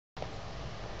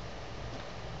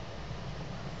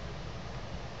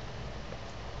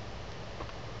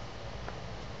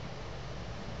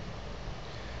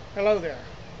Hello there.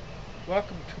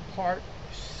 Welcome to part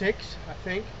 6, I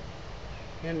think,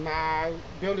 in my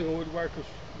Building a Woodworker's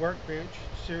Workbench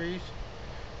series.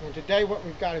 And today what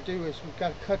we've got to do is we've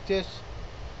got to cut this.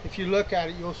 If you look at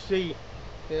it, you'll see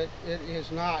that it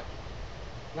is not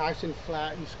nice and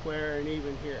flat and square and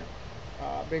even here.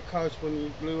 Because when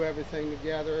you glue everything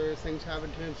together, things have a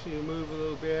tendency to move a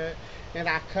little bit. And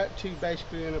I cut to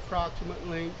basically an approximate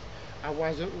length. I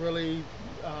wasn't really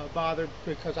bothered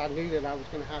because I knew that I was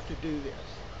going to have to do this.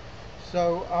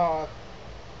 So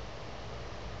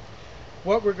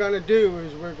what we're going to do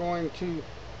is we're going to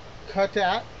cut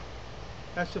that.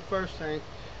 That's the first thing.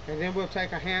 And then we'll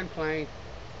take a hand plane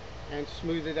and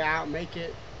smooth it out, make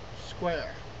it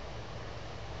square.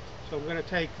 So I'm going to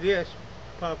take this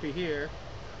puppy here.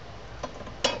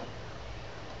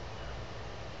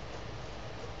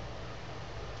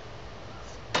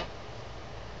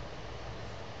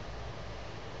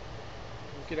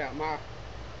 Get out my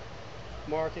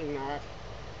marking knife.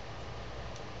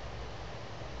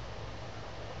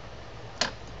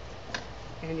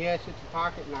 And yes, it's a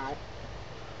pocket knife.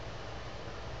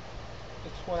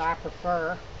 It's what I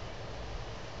prefer.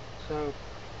 So,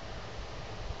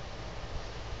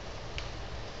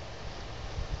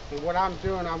 and what I'm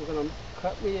doing, I'm going to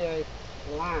cut me a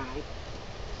line.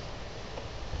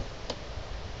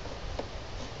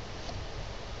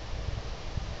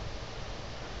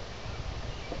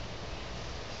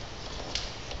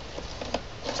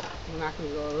 And I can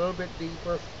go a little bit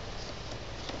deeper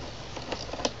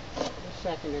the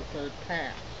second and third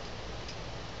pass.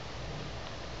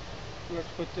 Let's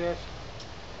put this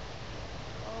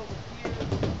over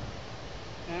here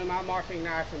and my marking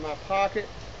knife in my pocket.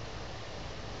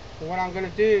 And what I'm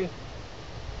going to do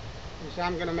is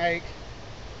I'm going to make,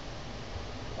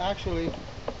 actually,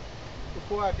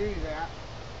 before I do that,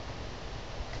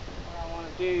 what I want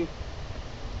to do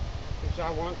is I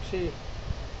want to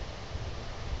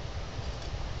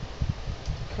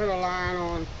cut a line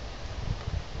on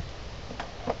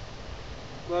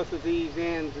both of these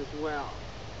ends as well.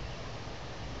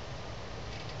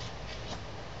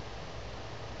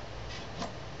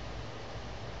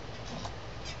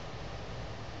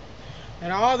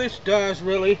 And all this does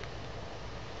really,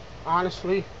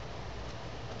 honestly,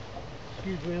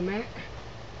 excuse me a minute,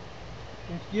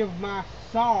 is give my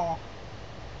saw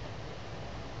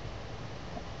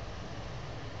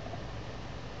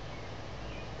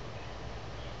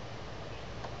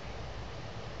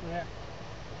yeah,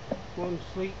 going to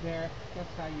sleep there.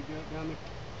 That's how you do it, dummy.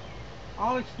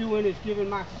 All it's doing is giving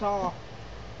my saw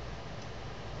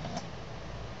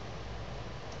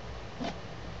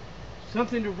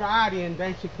something to ride in,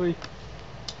 basically,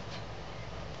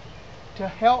 to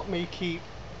help me keep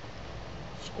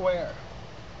square.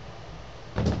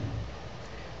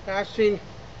 I've seen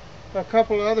a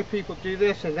couple of other people do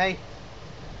this, and they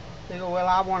go, well,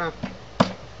 I want to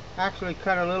actually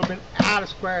cut a little bit out of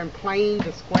square and plane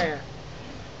to square.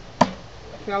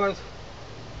 Fellas,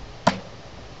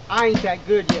 I ain't that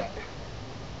good yet.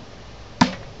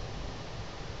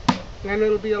 And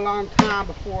it'll be a long time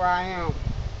before I am.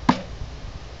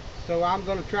 So I'm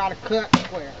going to try to cut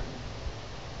square.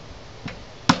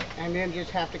 And then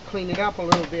just have to clean it up a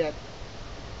little bit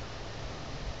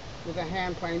with a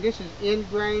hand plane. This is end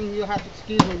grain. You'll have to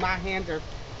excuse me, my hands are,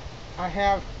 I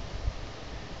have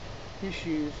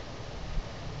issues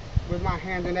with my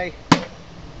hands and they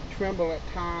tremble at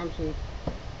times, and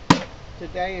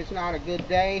today is not a good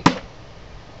day.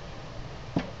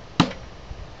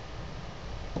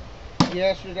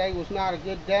 Yesterday was not a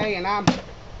good day, and I'm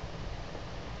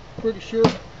pretty sure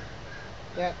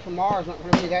that tomorrow's not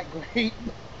going to be that great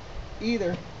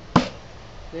either.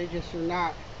 They just are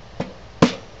not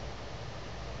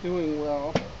doing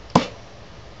well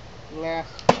the last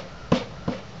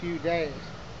few days.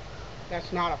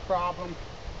 That's not a problem.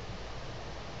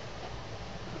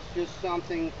 It's just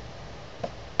something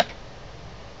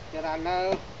that I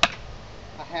know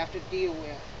I have to deal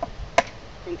with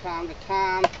from time to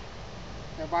time.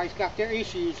 Everybody's got their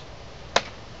issues.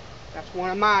 That's one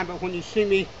of mine, but when you see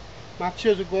me, my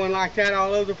chisel going like that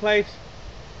all over the place,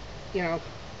 you know,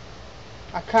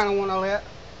 I kind of want to let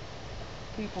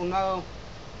people know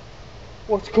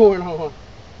what's going on.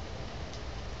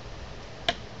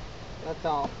 That's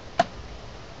all.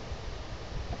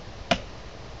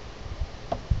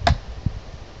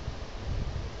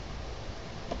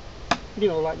 You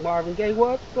know, like Marvin Gaye,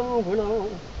 what's going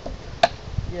on?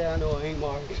 Yeah, I know it ain't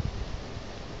Marvin.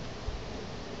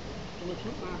 Let me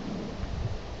put my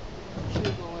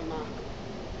chisel in my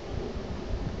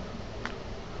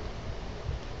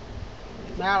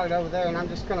mallet over there, and I'm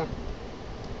just gonna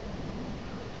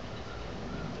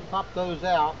pop those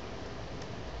out.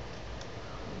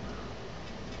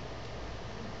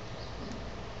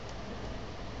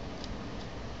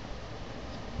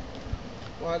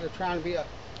 Well, they're trying to be a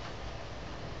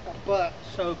butt,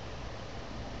 so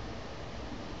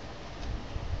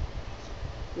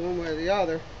one way or the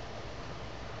other,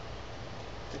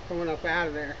 they're coming up out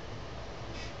of there.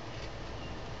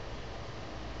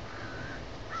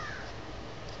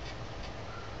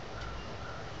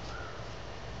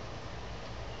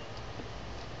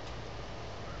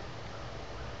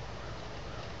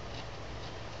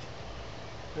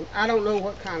 And I don't know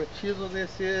what kind of chisel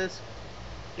this is.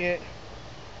 It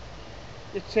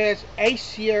says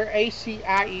Acier,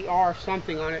 A-C-I-E-R,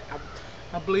 something on it.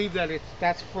 I believe that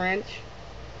that's French.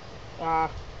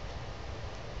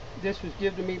 This was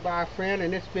given to me by a friend,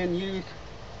 and it's been used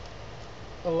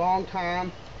a long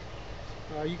time.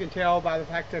 You can tell by the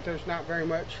fact that there's not very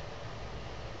much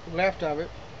left of it.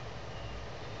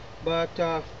 But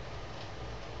now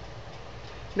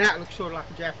it looks sort of like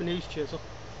a Japanese chisel.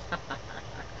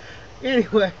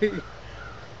 Anyway,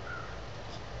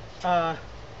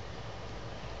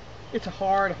 it's a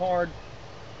hard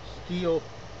steel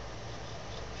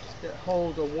that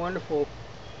holds a wonderful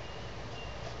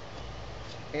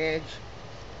edge.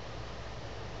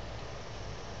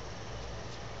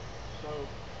 So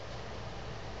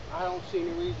I don't see any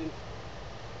reason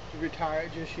to retire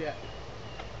it just yet.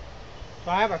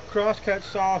 So I have a crosscut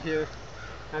saw here.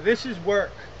 Now this is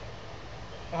work.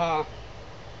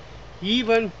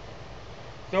 Even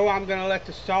though I'm going to let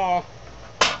the saw,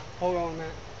 hold on a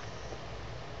minute,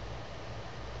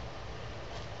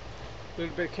 a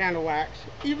little bit of candle wax.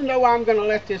 Even though I'm going to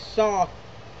let this saw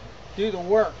do the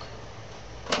work,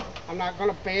 I'm not going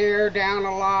to bear down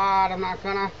a lot. I'm not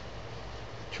going to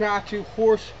try to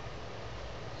horse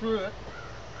through it.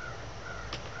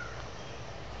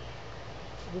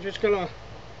 I'm just going to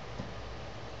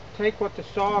take what the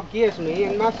saw gives me,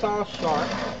 and my saw's sharp.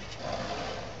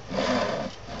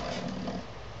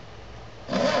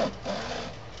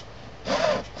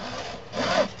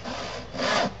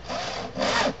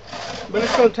 But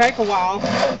it's going to take a while.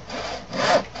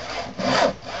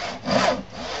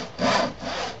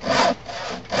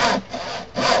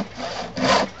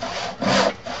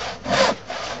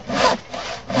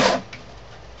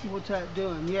 What's that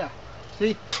doing? Yeah.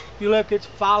 See, if you look, it's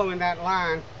following that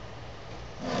line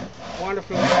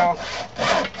wonderfully well.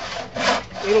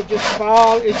 It'll just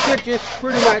fall. It should just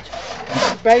pretty much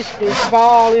basically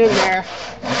fall in there.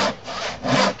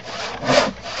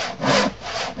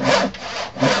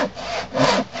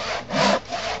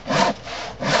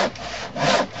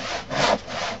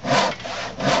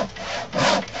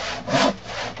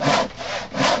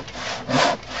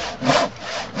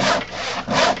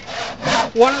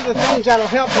 One of the things that'll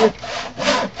help you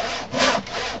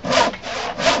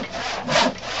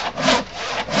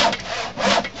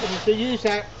is to use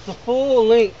the full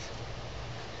length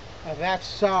of that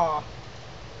saw.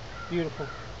 Beautiful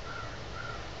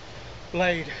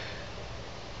blade.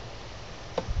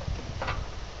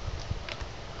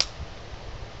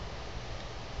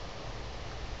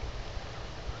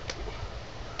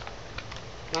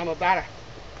 I'm about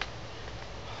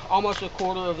almost a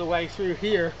quarter of the way through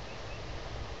here,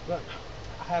 but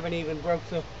I haven't even broke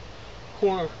the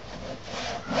corner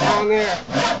down there.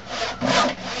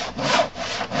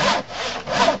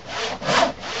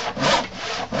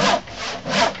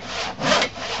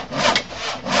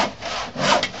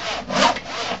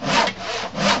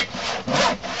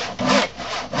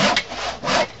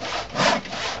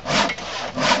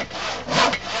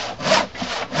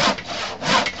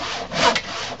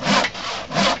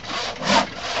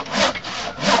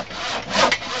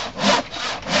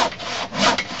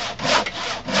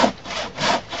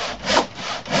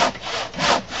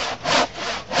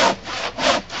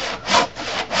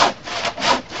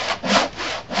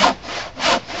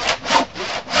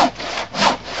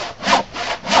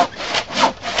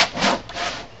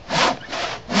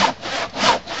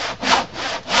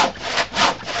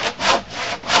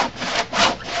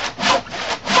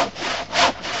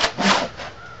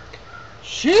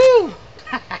 Shoo!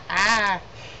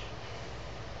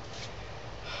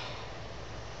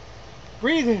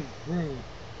 Breathing room.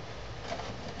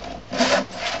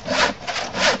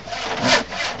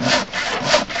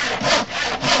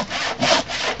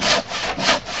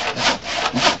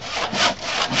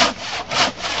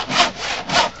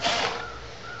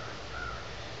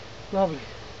 Lovely.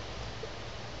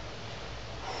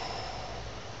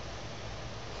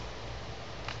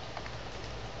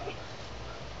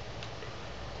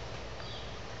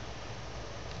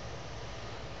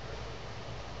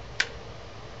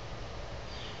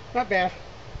 Not bad.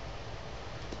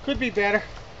 Could be better.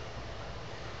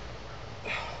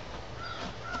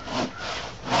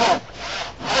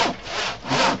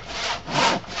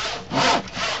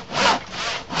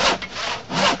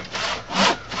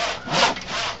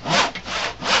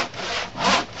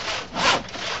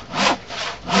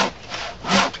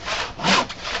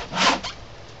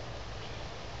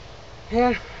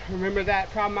 Remember that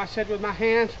problem I said with my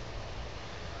hands?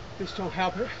 This don't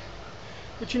help it.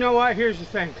 But you know what? Here's the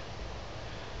thing.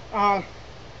 I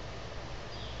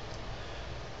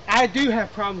do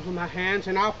have problems with my hands,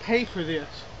 and I'll pay for this.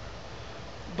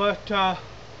 But,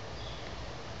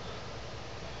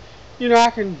 you know,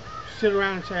 I can sit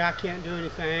around and say I can't do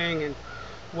anything, and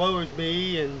woe is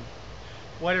me, and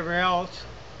whatever else.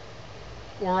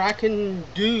 Or I can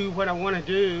do what I want to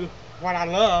do, what I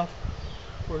love,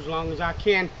 for as long as I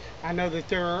can. I know that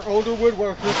there are older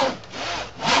woodworkers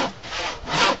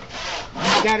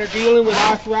that are dealing with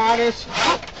arthritis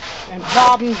and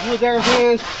problems with their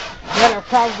hands that are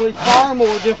probably far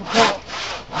more difficult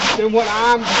than what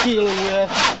I'm dealing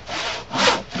with.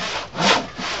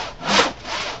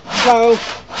 So,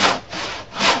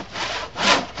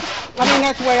 I mean,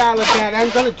 that's the way I look at it.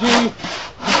 I'm going to do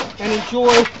and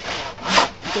enjoy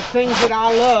the things that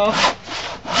I love.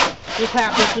 This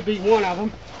happens to be one of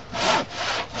them.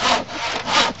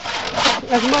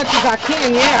 As much as I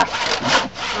can, yeah.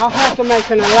 I'll have to make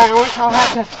an allowance. I'll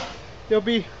have to, there'll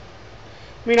be,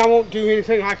 I mean, I won't do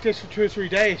anything like this for 2 or 3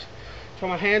 days until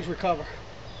my hands recover.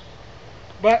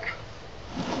 But,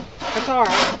 that's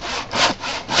alright.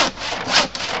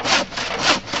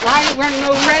 I ain't running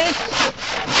no race.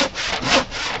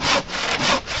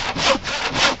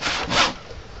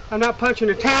 I'm not punching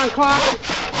a town clock.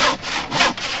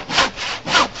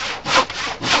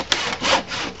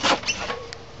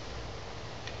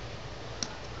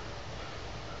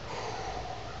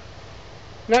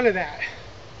 None of that.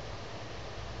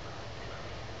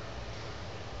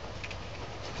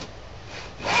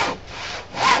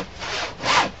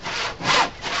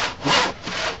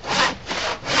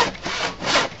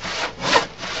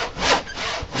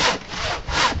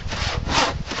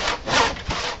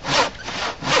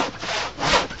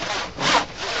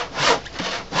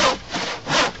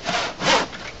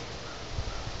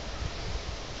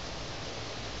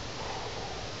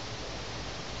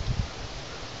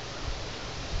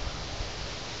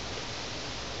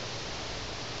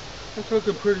 It's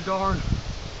looking pretty darn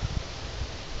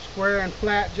square and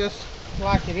flat, just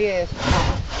like it is.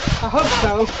 I hope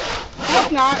so.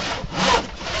 If not,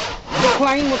 the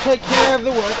plane will take care of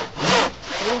the work.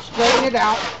 It'll straighten it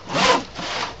out,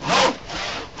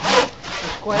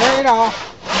 square it off.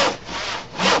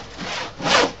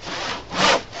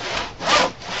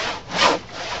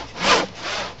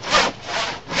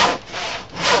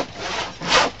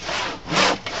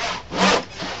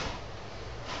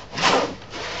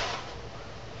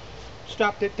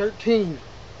 Stopped at 13.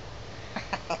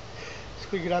 Just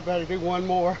figured I better do one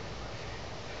more.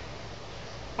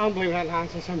 I don't believe that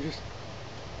nonsense. I'm just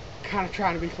kind of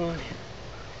trying to be funny.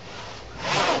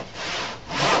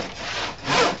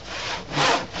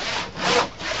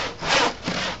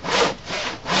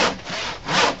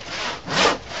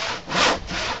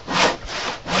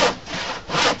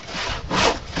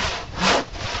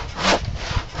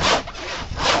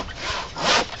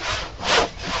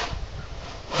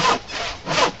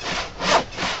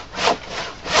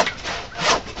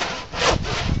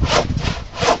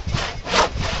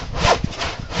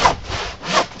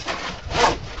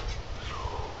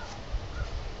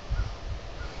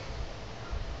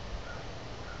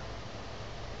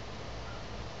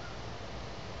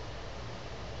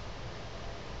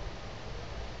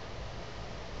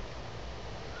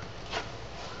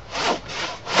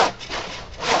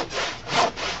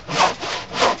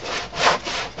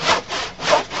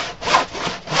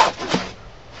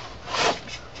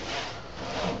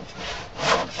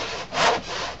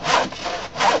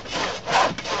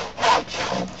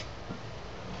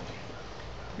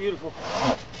 Beautiful.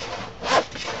 I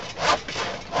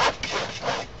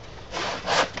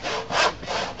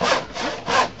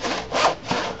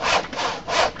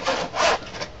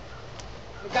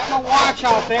got my watch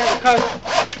out there because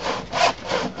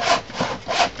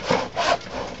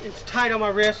it's tight on my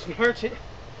wrist and hurts it,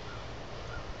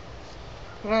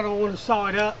 but I don't want to saw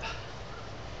it up.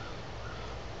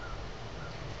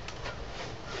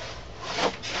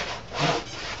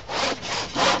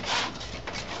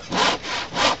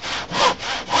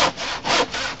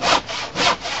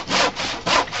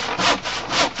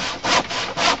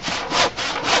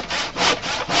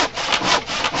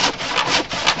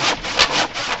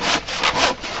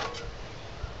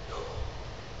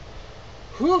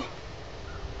 Whew.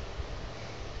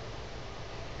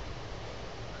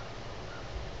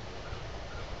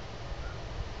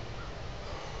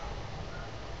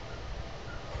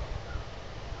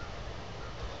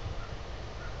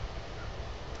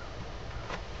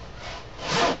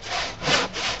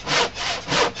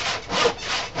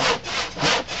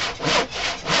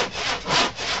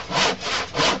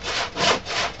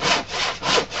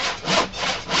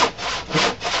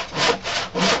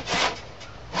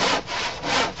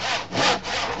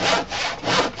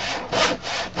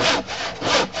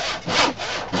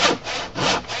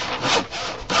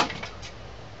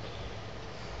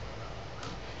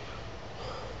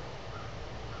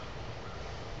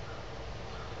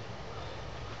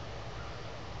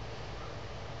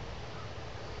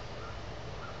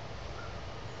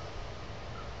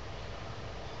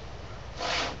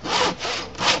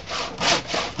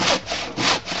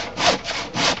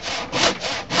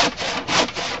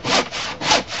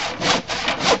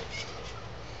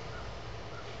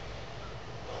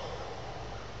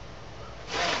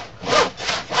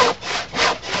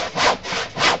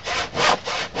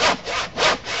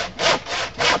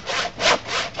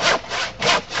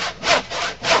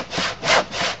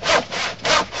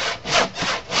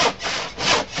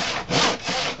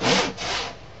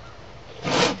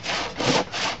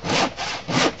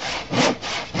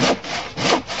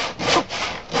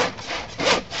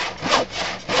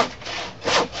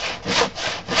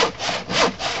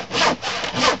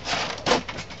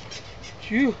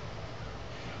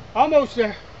 Almost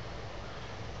there.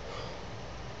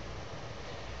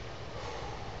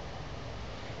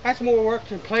 That's more work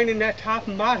than planing that top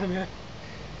and bottom here.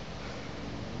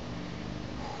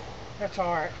 That's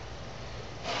alright.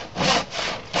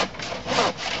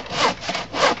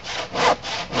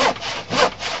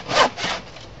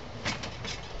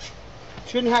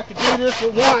 Shouldn't have to do this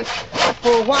at once,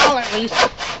 for a while at least.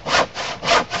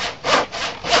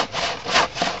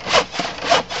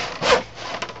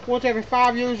 Once every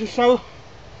 5 years or so,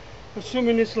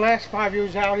 assuming this lasts 5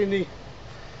 years out in the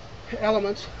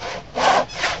elements.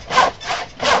 It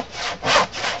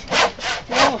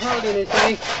won't hurt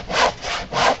anything.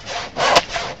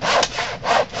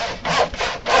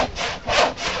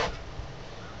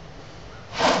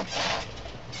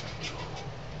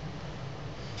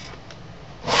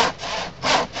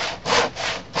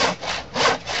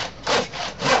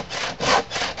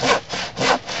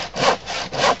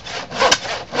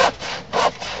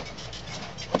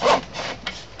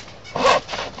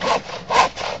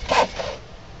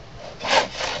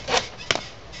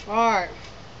 Alright,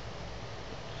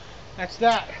 that's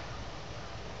that.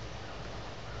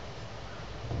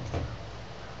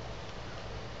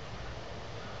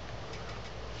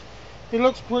 It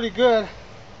looks pretty good.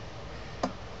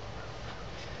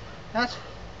 That's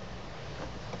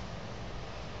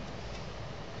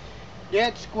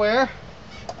dead square.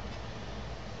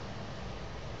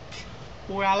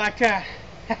 Boy, I like that.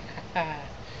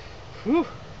 Whew.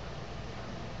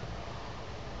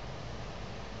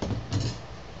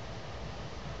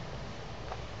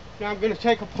 Now I'm going to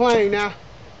take a plane. Now,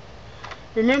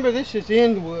 remember, this is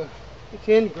end wood. It's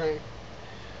end grain.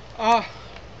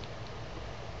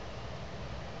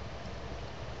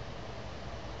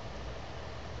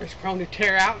 It's prone to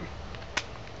tear out.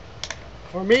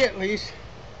 For me, at least,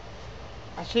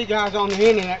 I see guys on the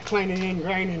internet planing end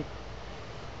grain, and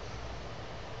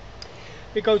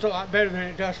it goes a lot better than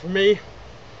it does for me.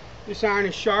 This iron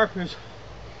is sharp as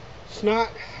snot.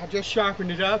 I just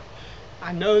sharpened it up.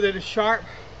 I know that it's sharp.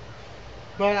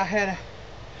 But I had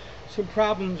some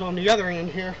problems on the other end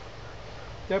here.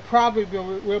 There probably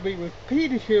will be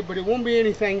repeated here, but it won't be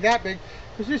anything that big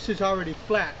because this is already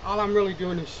flat. All I'm really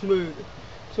doing is smooth.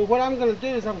 So what I'm going to do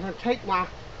is I'm going to take my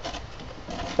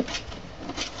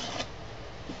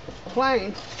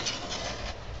plane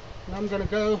and I'm going to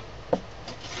go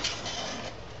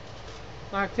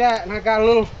like that. And I got a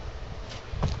little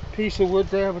piece of wood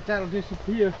there, but that'll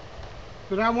disappear.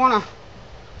 But I want to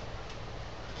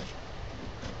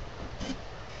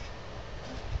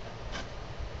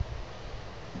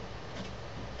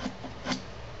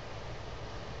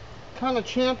kind of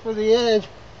chamfer the edge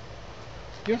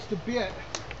just a bit.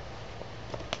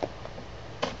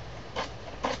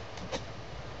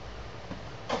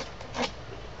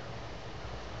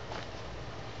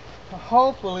 To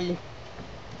hopefully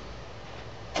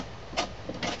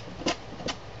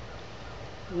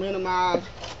minimize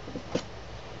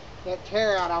that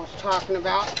tear out I was talking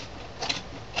about.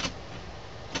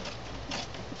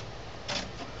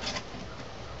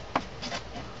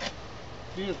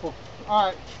 Beautiful.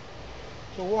 Alright.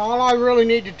 So all I really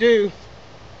need to do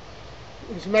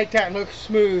is make that look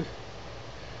smooth.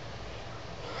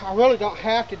 I really don't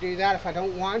have to do that if I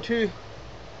don't want to.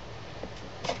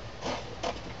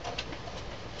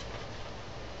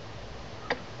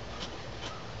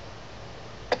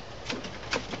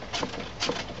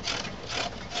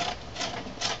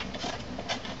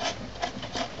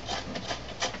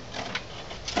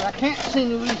 But I can't see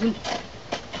any reason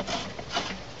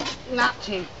not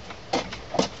to.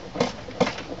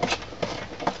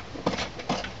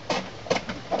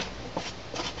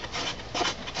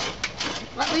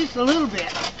 At least a little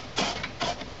bit.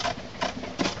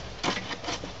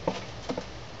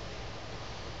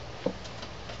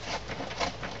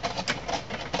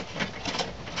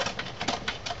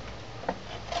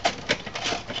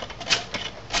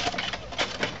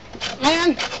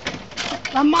 And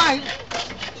I might,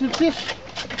 since this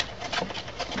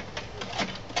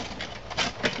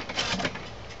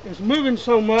is moving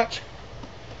so much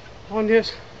on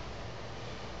this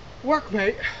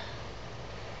workmate,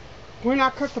 when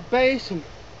I cut the base and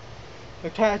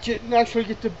attach it and actually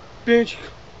get the bench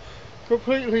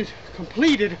completely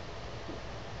completed,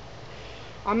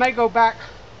 I may go back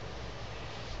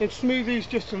and smooth these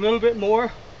just a little bit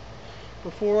more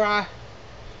before I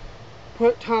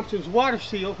put Thompson's water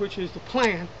seal, which is the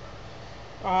plan,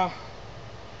 on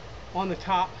the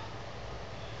top.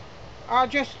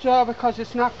 Just because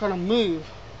it's not going to move.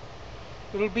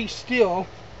 It'll be still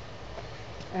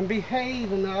and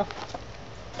behave enough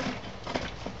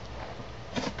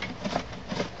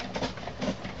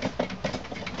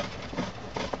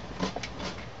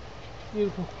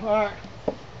Beautiful. Alright.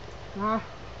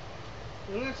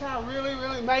 Unless I really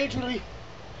majorly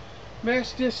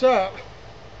mess this up.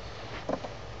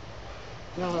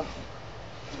 No,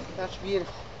 that's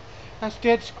beautiful. That's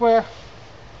dead square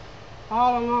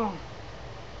all along.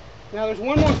 Now there's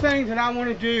one more thing that I want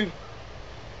to do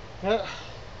that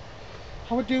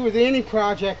I would do with any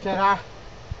project that I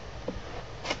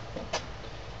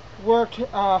worked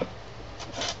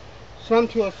some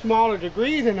to a smaller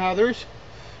degree than others.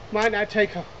 Might not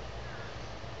take a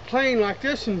plane like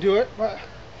this and do it, but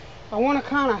I want to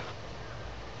kind of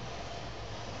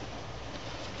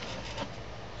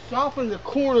soften the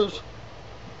corners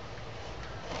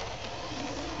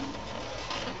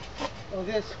of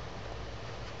this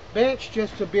bench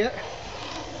just a bit.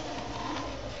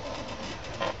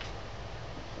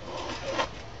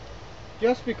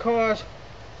 Just because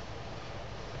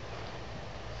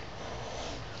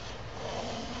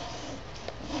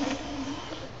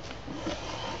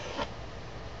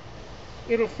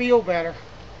it'll feel better.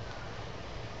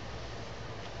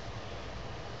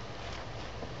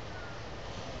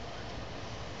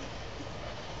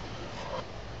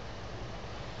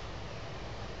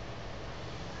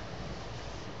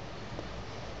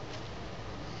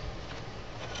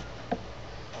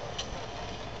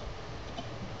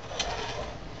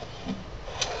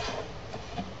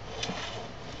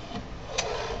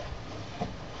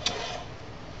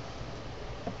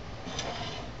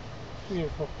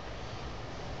 Beautiful.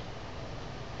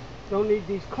 Don't need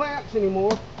these clamps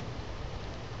anymore.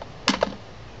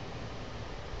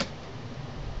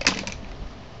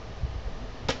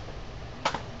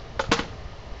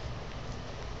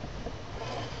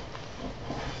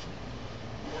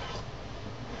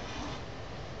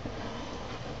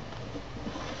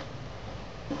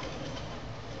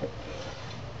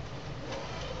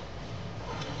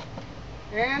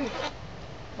 And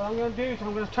what I'm going to do is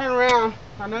I'm going to turn around.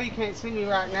 I know you can't see me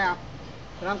right now,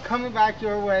 but I'm coming back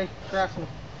your way, trust me.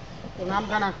 And I'm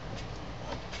going to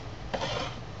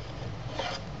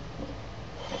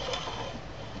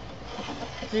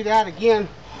do that again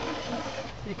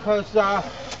because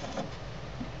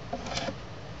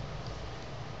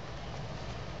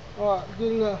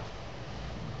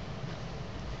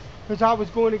because I was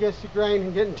going against the grain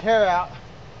and getting tear out.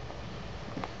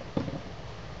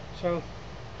 So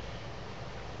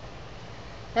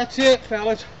that's it,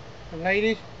 fellas and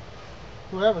ladies,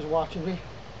 whoever's watching me.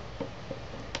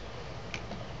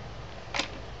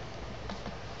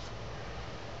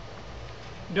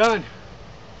 Done.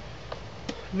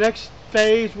 Next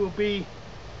phase will be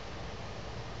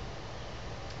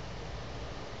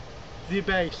the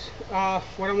base.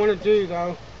 What I want to do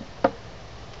though,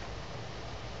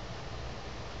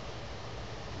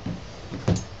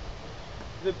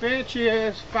 the bench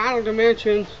is final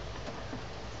dimensions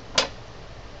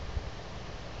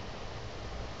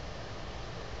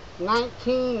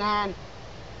 19 and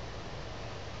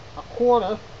a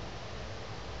quarter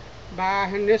by,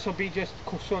 and this will be just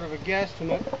sort of a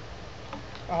guesstimate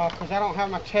because I don't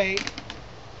have my tape,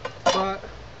 but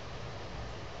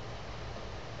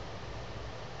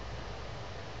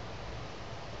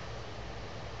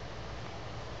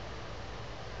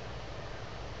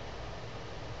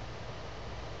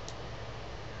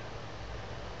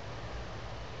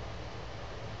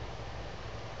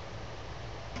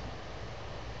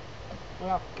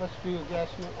well, let's do a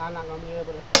guesstimate. I'm not going to be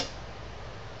able to.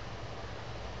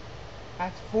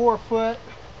 That's 4 foot,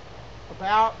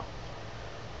 about.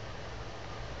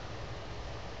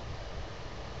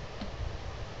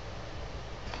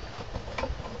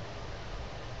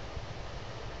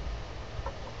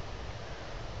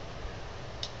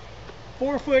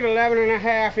 Four foot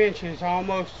 11.5 inches,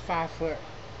 almost 5 foot.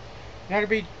 That'll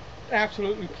be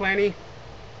absolutely plenty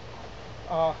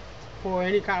for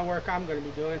any kind of work I'm going to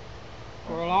be doing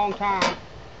for a long time.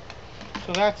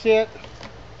 So that's it.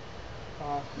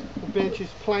 The bench is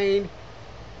planed,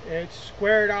 it's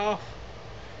squared off,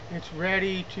 it's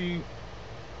ready to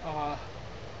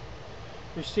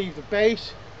receive the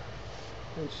base,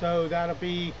 and so that'll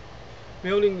be,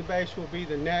 building the base will be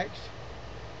the next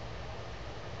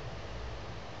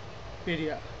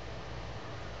video.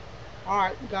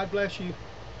 Alright, God bless you.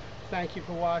 Thank you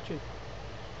for watching,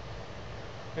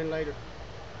 and later.